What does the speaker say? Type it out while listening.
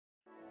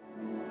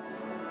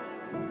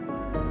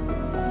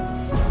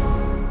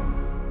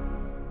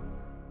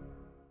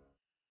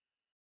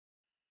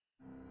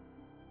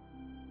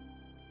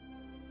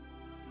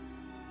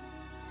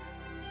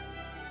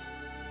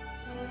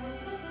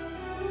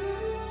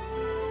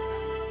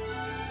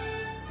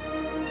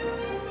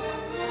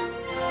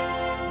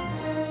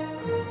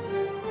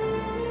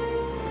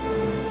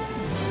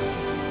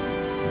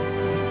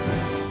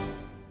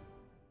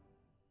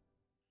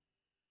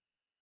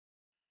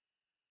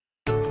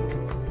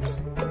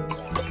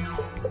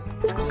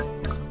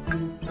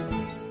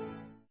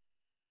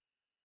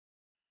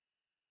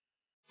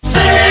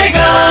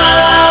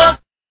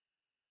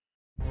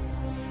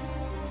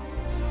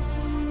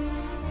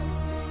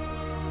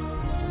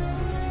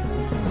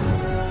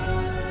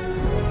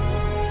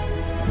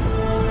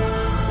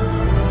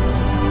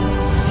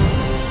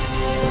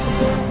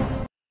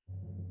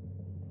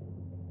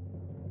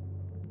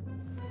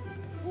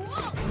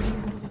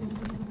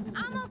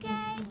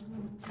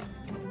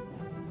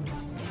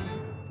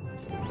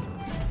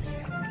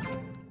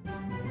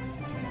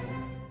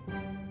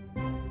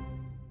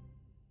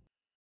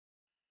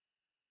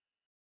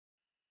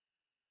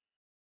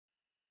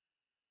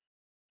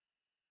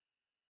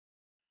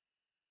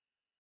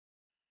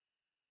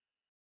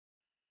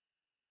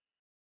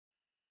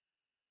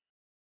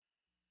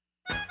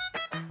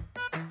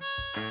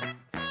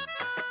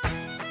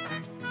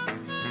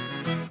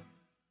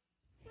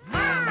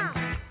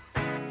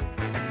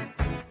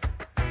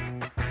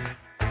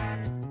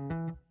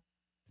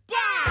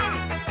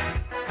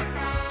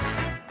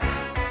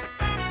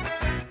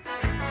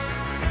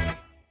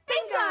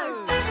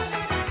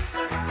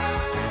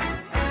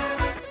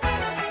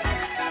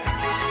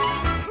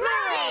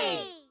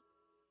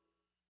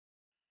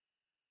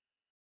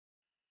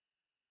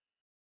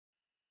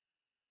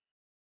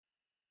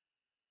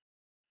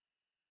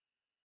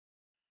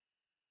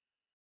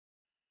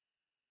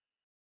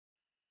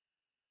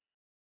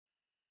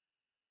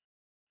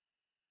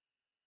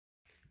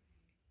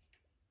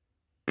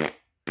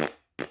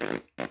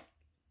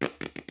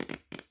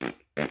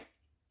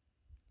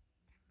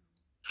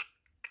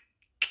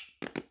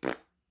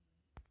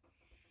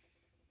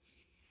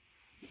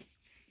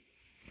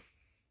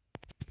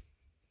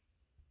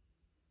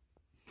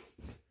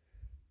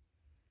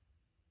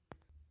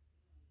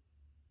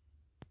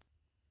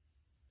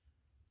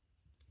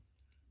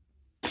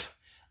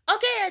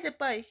Okay,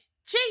 everybody,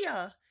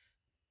 cheer.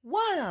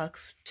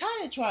 Warlocks,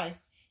 time to try.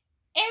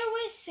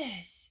 Everyone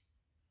says,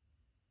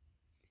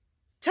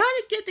 time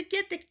to get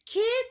the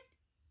kid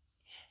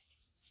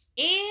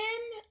in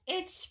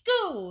its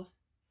school.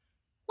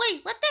 Wait,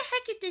 what the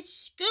heck is this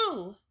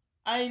school?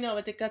 I know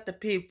what they got the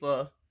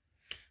people.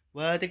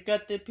 Well, they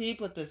got the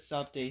people to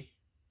something.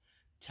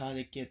 Time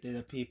to get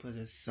the people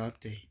to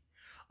something.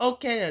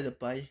 Okay,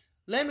 everybody,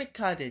 let me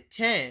count it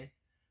 10,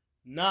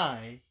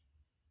 9,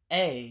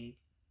 8,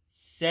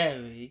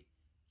 7,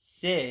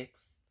 6,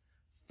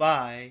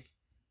 5,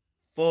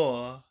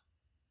 4,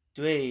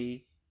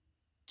 3,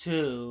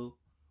 2,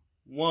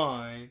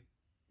 1,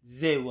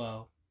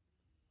 0.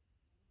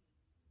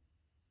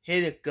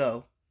 Here it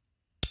go.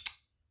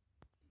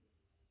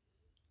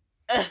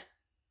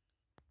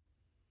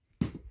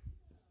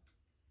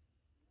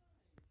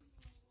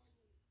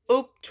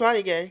 Oops, try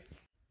again.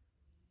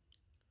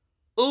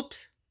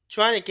 Oops,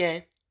 try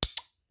again.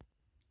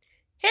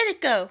 Here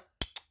it go.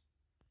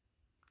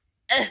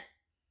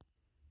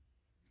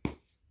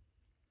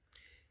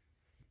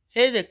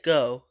 Here it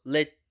go.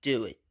 Let's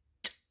do it.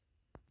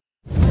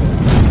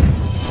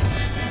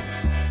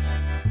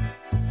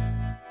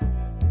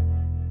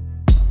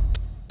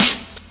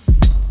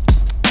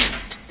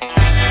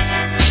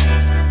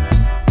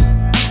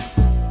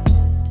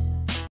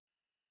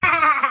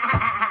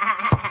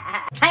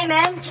 Hey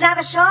man, can I have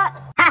a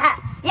shot?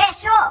 Yeah,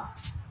 sure.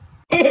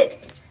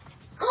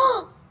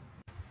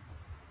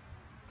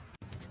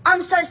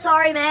 I'm so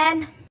sorry,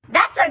 man.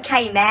 That's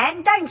okay,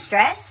 man. Don't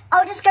stress.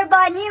 I'll just go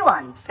buy a new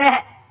one.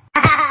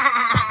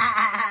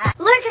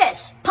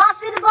 Lucas,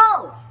 pass me the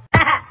ball.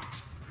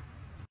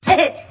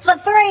 For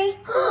 3.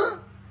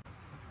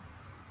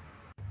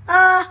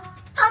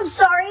 I'm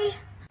sorry.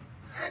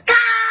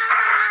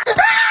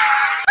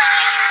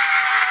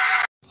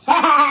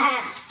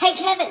 Hey,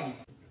 Kevin.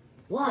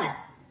 What?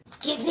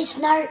 Give this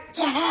note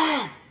to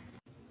her.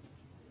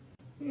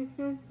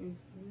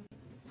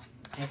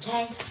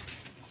 Okay.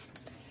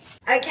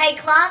 Okay,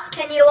 class,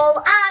 can you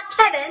all...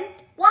 Kevin,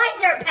 why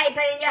is there a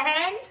paper in your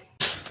hand?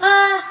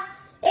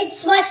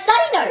 It's my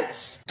study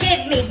notes.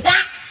 Give me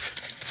that.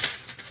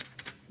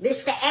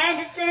 Mr.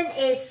 Anderson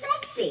is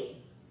sexy.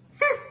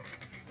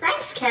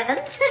 Thanks, Kevin.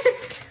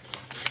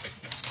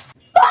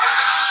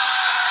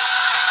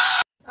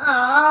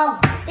 Oh,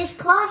 this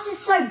class is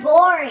so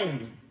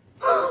boring.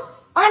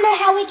 I know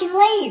how we can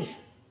leave.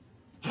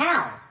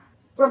 How?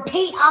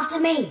 Repeat after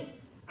me.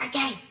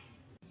 Okay.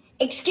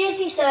 Excuse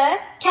me, sir.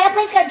 Can I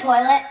please go to the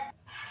toilet?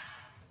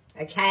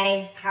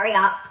 Okay, hurry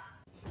up.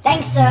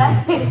 Thanks,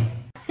 sir.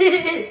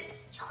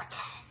 Your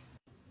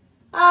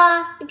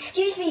turn.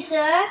 Excuse me,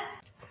 sir.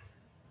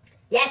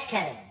 Yes,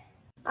 Kevin.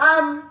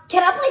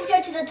 Can I please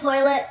go to the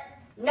toilet?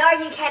 No,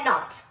 you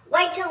cannot.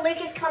 Wait till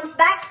Lucas comes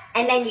back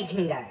and then you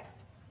can go.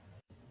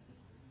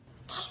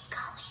 Keep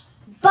going.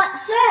 But,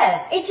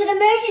 sir, it's an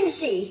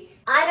emergency.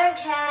 I don't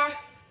care.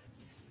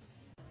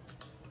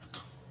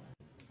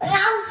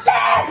 Oh,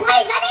 sir,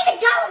 please, I need to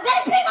go. I'm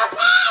going to pee my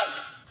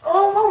pants.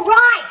 Oh, all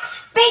right.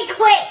 Be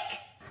quick.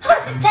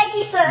 Thank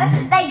you, sir.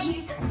 Thank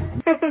you.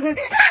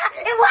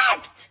 It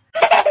worked.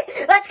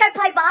 Let's go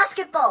play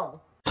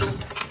basketball.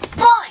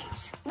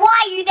 Boys, why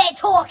are you there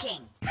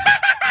talking?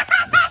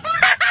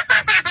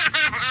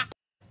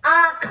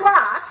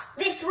 Class,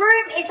 this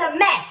room is a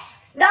mess.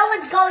 No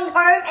one's going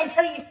home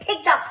until you've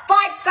picked up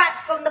 5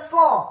 scraps from the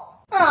floor.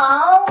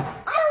 Oh, I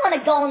don't want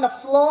to go on the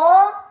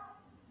floor.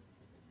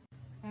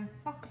 I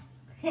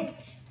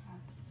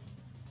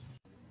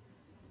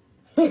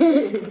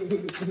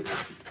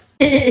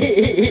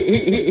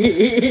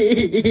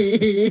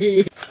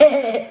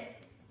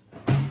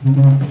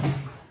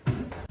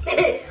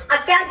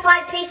found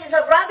 5 pieces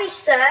of rubbish,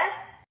 sir.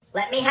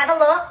 Let me have a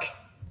look.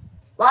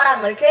 Well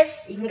done,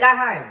 Lucas. You can go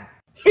home.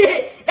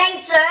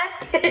 Thanks, sir.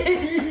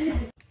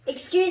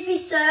 Excuse me,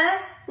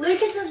 sir.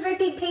 Lucas was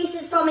ripping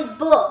pieces from his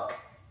book.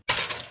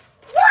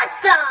 What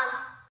the?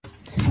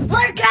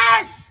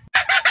 Lucas!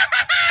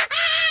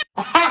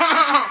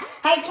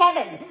 Hey,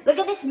 Kevin, look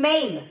at this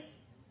meme.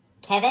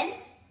 Kevin?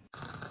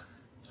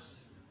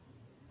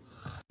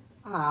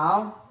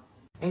 Oh.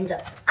 And,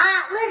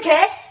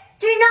 Lucas,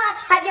 do not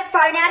have your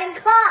phone out in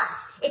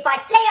class. If I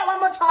say it one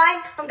more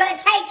time, I'm going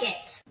to take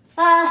it.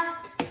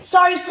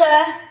 Sorry,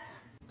 sir.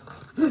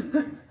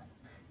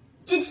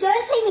 Did sir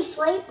see me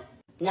sleep?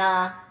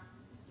 Nah.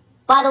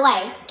 By the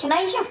way, can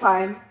I use your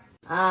phone?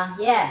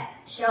 Yeah,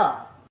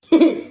 sure.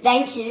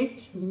 Thank you.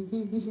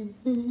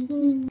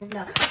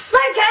 No.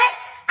 Lucas,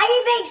 are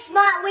you being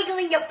smart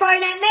wiggling your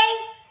phone at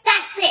me?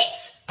 That's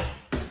it.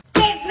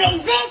 Give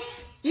me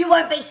this. You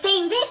won't be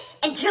seeing this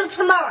until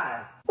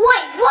tomorrow.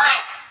 Wait,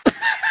 what?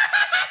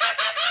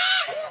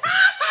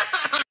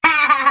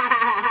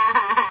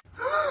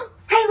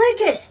 Hey,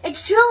 Lucas,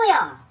 it's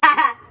Julia.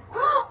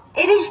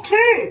 It is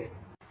too.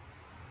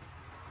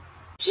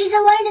 She's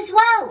alone as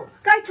well.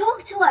 Go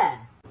talk to her.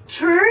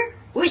 True?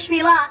 Wish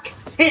me luck.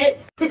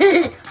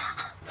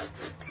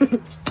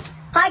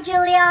 Hi,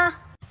 Julia.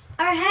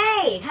 Oh,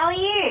 hey, how are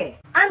you?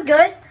 I'm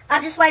good.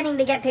 I'm just waiting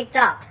to get picked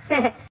up.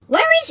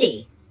 Where is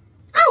he?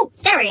 Oh,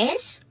 there he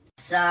is.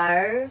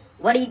 So,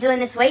 what are you doing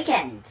this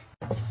weekend?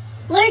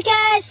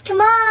 Lucas,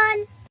 come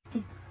on!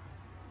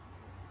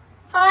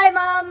 Hi,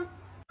 Mum.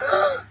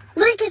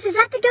 Lucas, is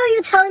that the girl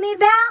you're telling me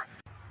about?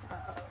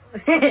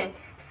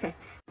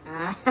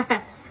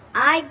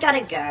 I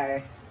gotta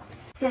go.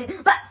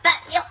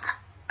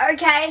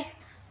 Okay.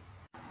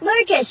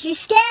 Lucas, you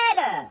scared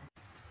her.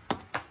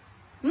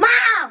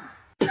 Mom!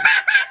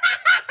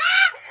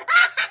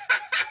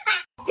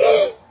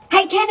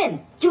 Hey,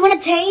 Kevin, do you want a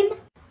team?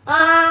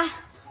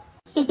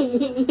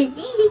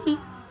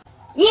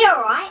 Yeah,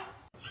 alright.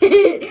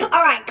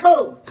 Alright,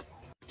 cool.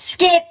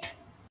 Skip.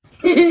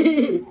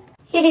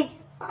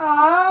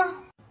 Aww.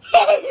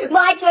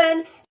 My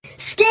turn.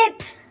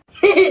 Skip.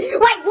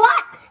 Wait,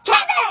 what?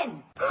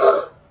 Kevin!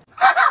 Oh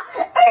no!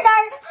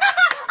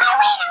 I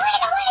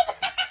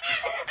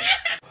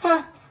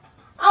win!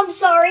 I'm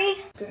sorry.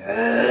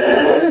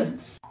 Hey,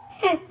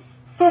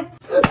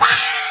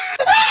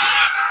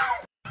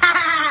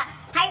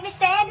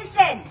 Mr.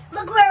 Anderson,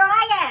 look where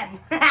I am.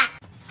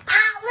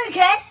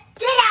 Lucas,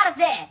 get out of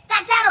there.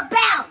 That's out of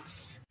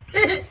bounds.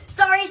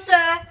 Sorry,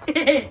 sir.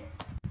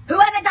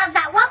 Whoever does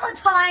that one more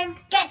time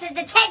gets a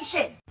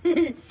detention.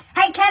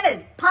 Hey,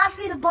 Kevin, pass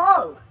me the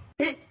ball.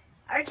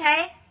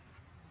 Okay.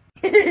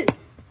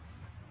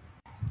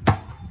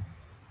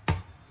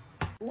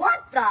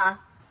 What the?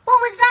 What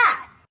was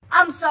that?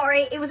 I'm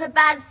sorry, it was a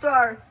bad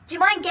throw. Do you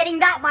mind getting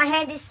that? My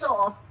hand is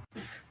sore.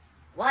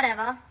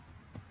 Whatever.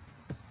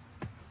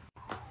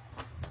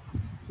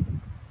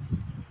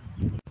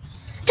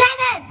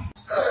 Kevin!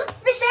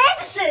 Mr.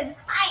 Anderson!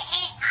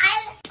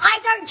 I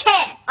don't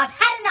care. I've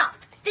had enough.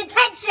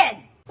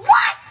 Detention!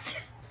 What?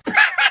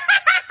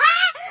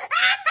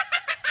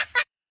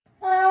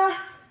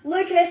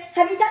 Lucas,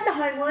 have you done the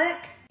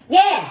homework?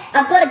 Yeah,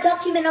 I've got a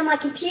document on my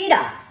computer.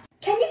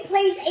 Can you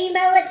please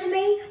email it to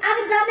me? I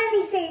haven't done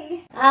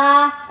anything.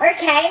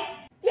 Okay.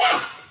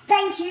 Yes,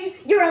 thank you.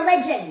 You're a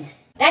legend.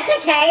 That's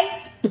okay.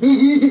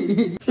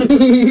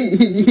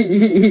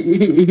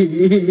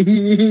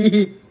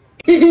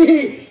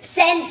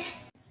 Sent.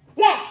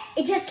 Yes,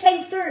 it just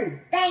came through.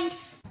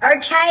 Thanks.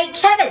 Okay,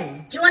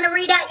 Kevin, do you want to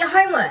read out your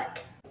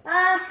homework?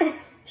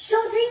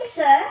 Sure thing,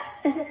 sir.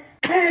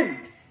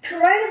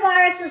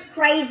 Coronavirus was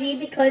crazy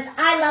because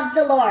I love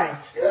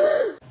Dolores.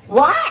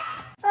 What?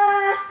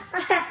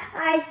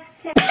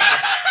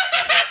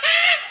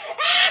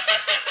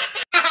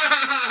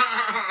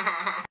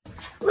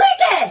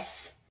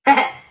 Lucas!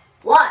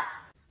 What?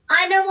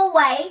 I know a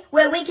way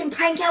where we can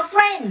prank our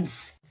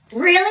friends.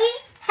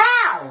 Really?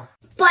 How?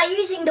 By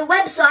using the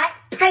website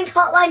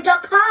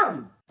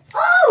prankhotline.com.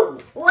 Oh,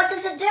 what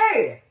does it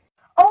do?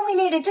 All we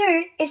need to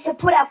do is to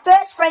put our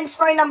first friend's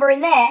phone number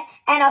in there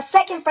and our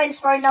second friend's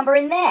phone number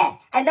in there,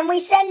 and then we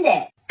send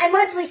it. And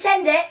once we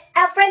send it,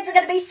 our friends are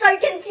going to be so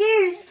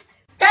confused.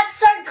 That's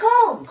so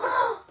cool.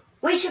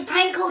 We should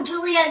prank call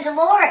Julia and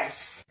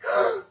Dolores.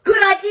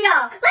 Good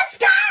idea. Let's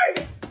go.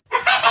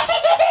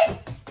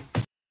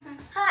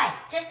 Hi,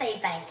 just these,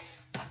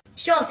 thanks.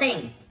 Sure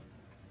thing.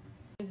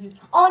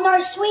 Oh no,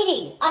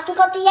 sweetie, I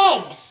forgot the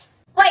eggs.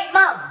 Wait,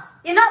 Mum,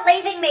 you're not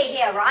leaving me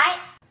here, right?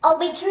 I'll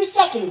be 2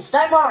 seconds,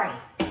 don't worry.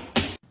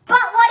 But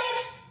what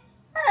if...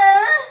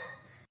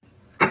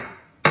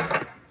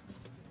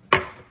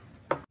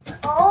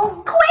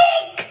 Oh,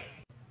 quick!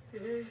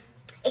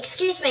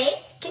 Excuse me,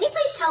 can you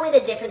please tell me the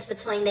difference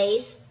between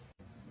these?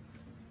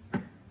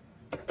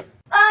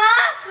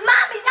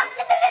 Mommy's up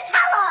to the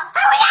Nutella!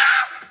 Hurry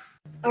up!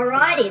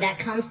 Alrighty, that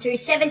comes to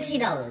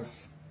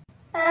 $70.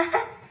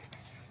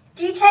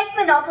 Do you take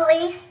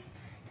Monopoly?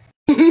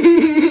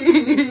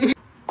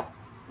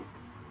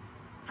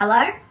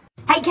 Hello?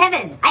 Hey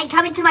Kevin, are you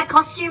coming to my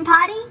costume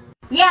party?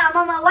 Yeah, I'm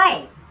on my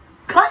way.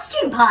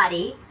 Costume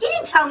party? You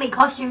didn't tell me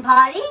costume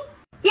party.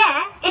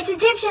 Yeah, it's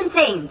Egyptian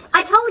themed.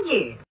 I told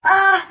you.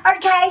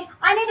 Okay.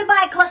 I need to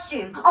buy a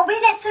costume. I'll be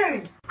there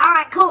soon.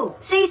 Alright, cool.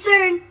 See you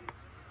soon.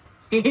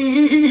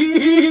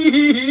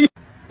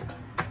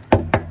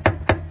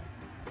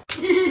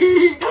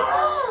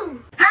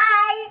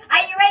 Hi!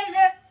 Are you ready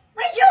to...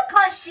 Where's your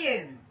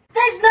costume?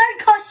 There's no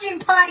costume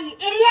party,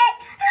 idiot!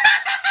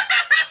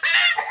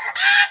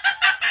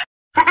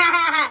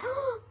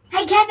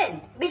 Hey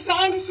Kevin, Mr.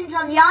 Anderson's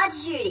on yard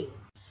duty.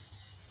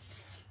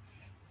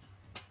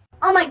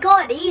 Oh my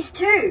god, he's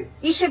too.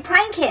 You should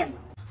prank him.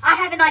 I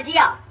have an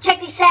idea. Check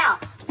this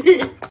out.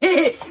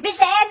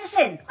 Mr.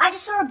 Anderson, I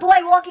just saw a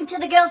boy walk into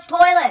the girls'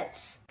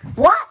 toilets.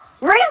 What?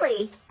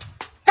 Really?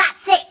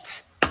 That's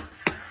it.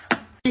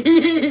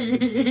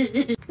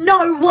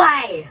 No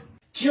way.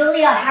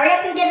 Julia, hurry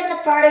up and get in the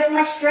photo for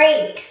my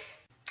streaks.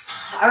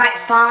 Alright,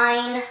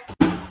 fine.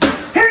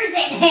 Who's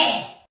in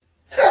here?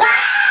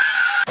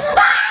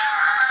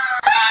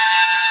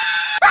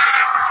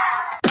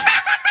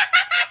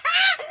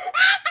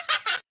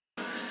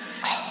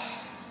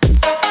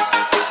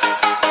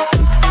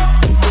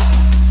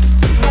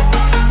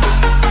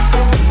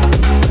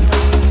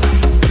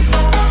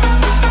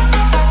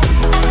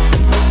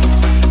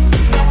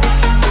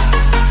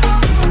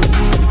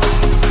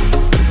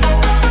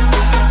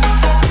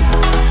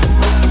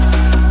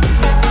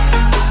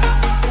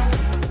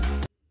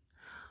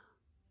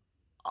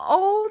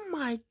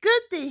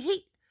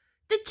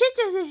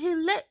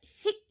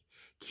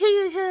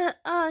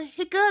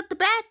 he got the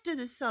bathroom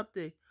or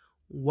something.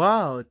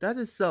 Wow, that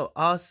is so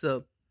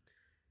awesome.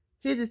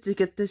 He did to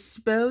get the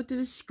spell to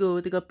the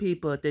school to go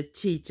people, the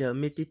teacher,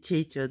 meet the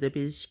teacher to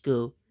be the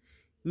school.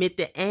 Meet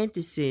the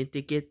Anderson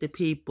to get the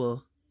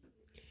people.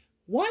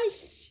 Why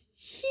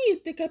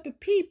she to get the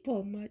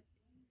people, man?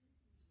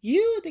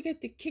 You to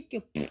get the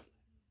kicker.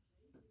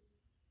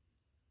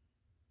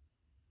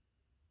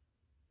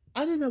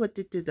 I don't know what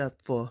they did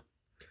that for.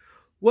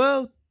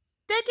 Well,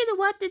 thank you to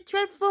watch the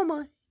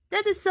Transformer.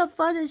 That is so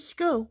fun in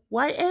school.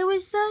 Why,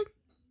 Harrison?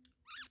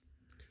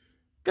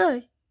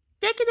 Good.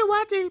 Thank you to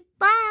watching.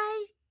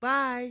 Bye.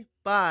 Bye.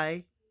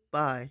 Bye.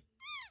 Bye.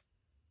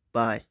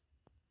 Bye.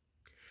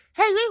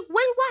 Hey,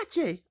 what are you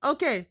watching?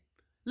 Okay,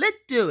 let's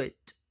do it.